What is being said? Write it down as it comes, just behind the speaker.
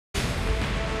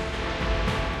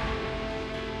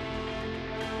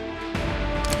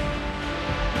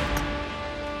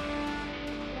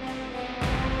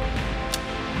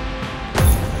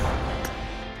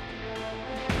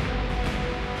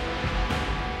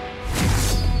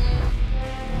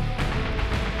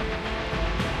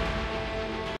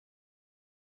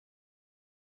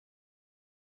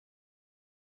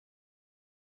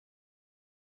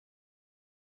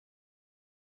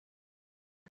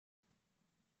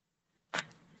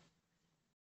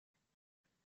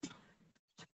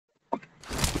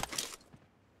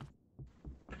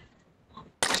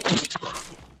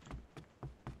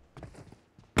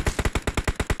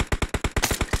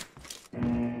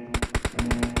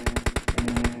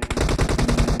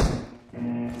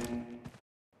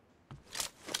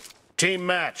Team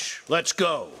match, let's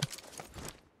go.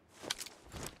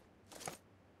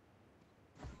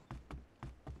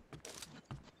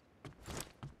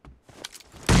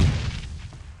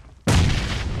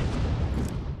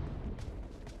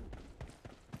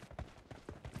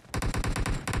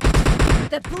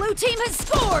 The blue team has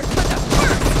scored for the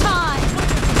first time!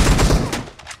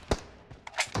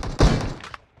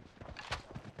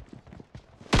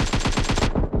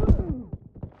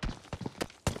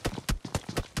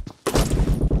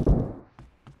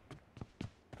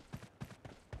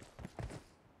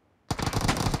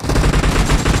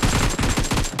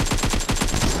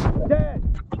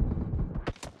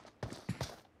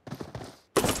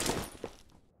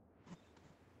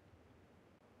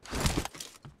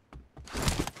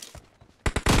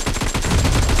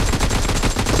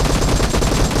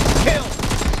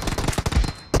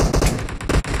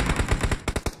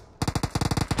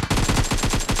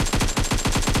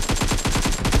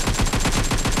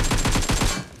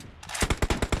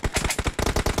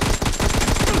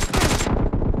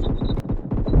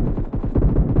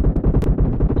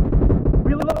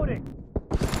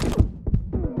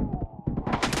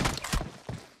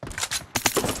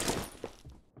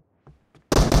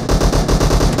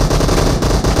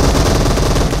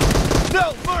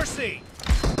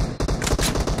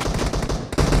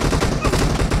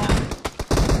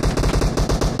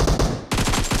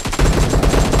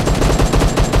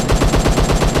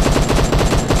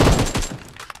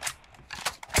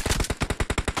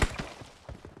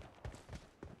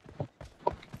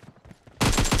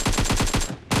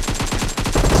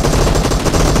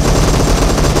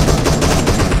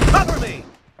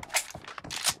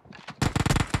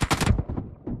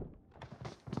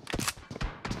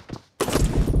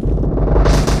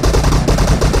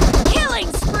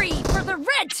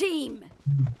 Team!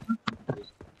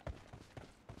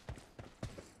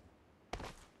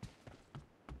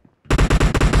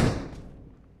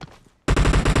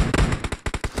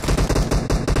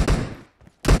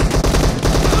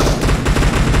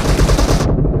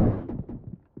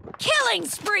 Killing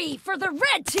spree for the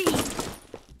red team!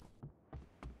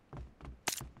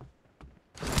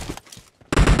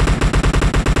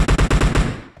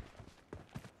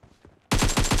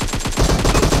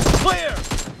 Clear!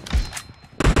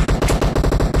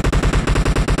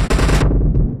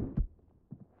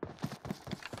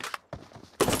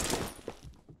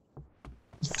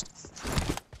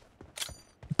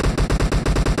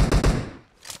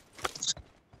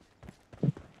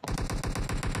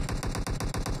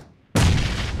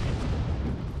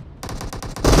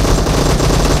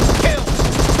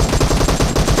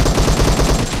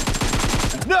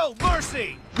 No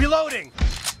mercy! Reloading!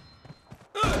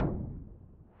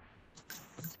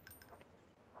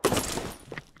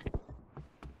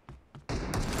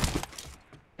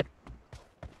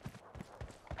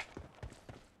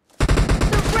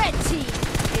 The red team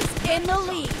is in the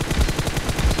lead.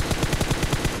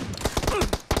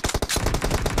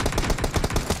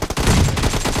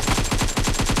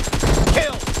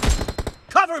 Kill!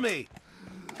 Cover me!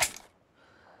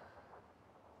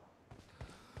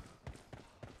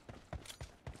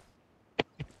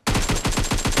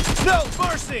 No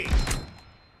mercy!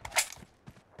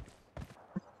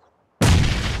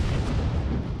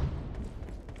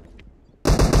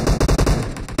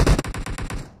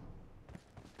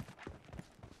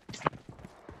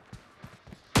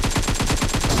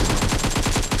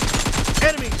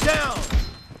 Enemy down!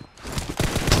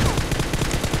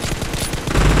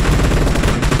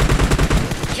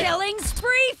 Killing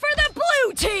spree for the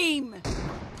blue team!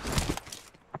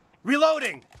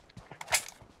 Reloading!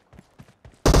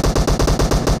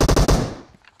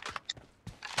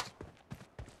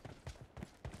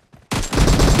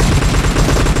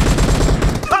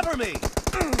 Cover me!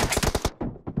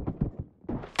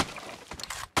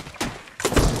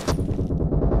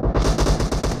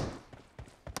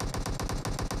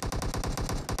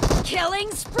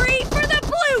 Killing spree for the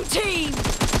blue team!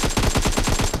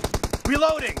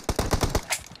 Reloading!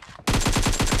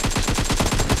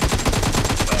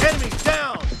 Enemy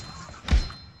down!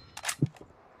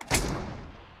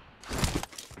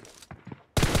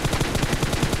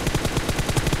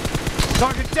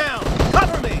 Target down!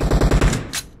 Cover me!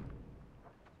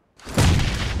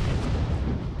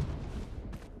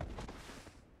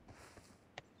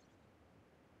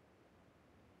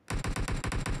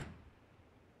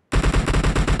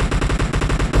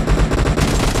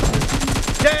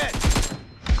 Dead!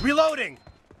 Reloading!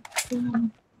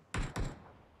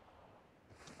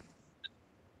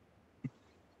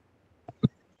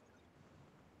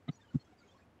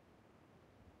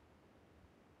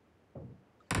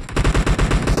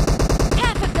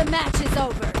 Half of the match is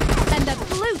over, and And the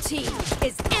blue team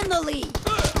is in the lead.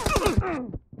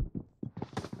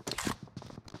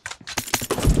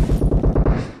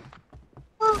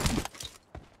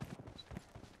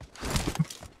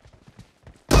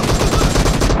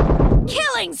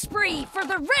 Killing spree for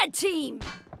the red team.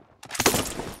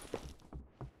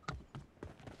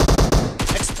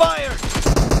 Expired!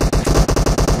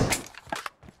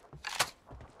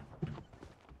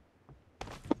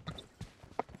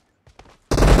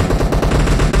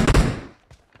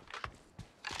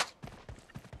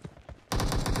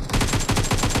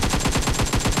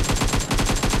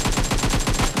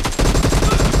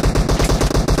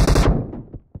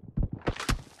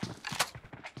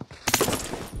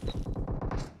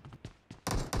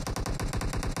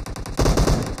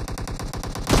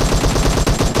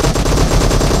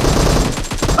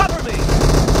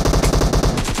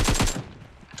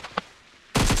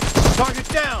 Target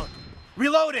down!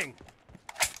 Reloading!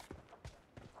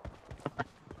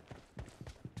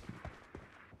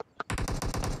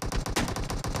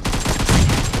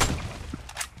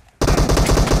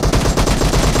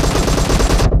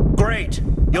 Great!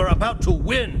 You're about to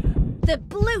win! The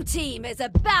blue team is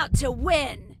about to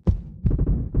win!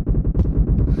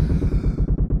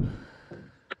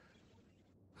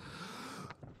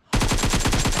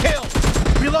 Kill!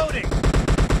 Reloading!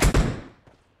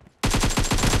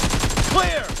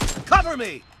 Clear! Cover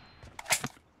me!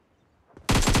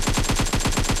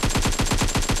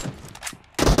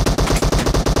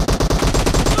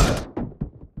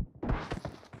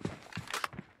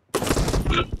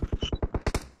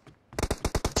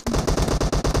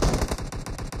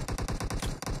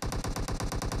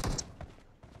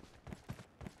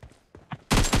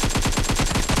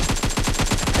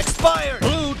 Expired!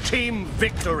 Blue team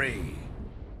victory!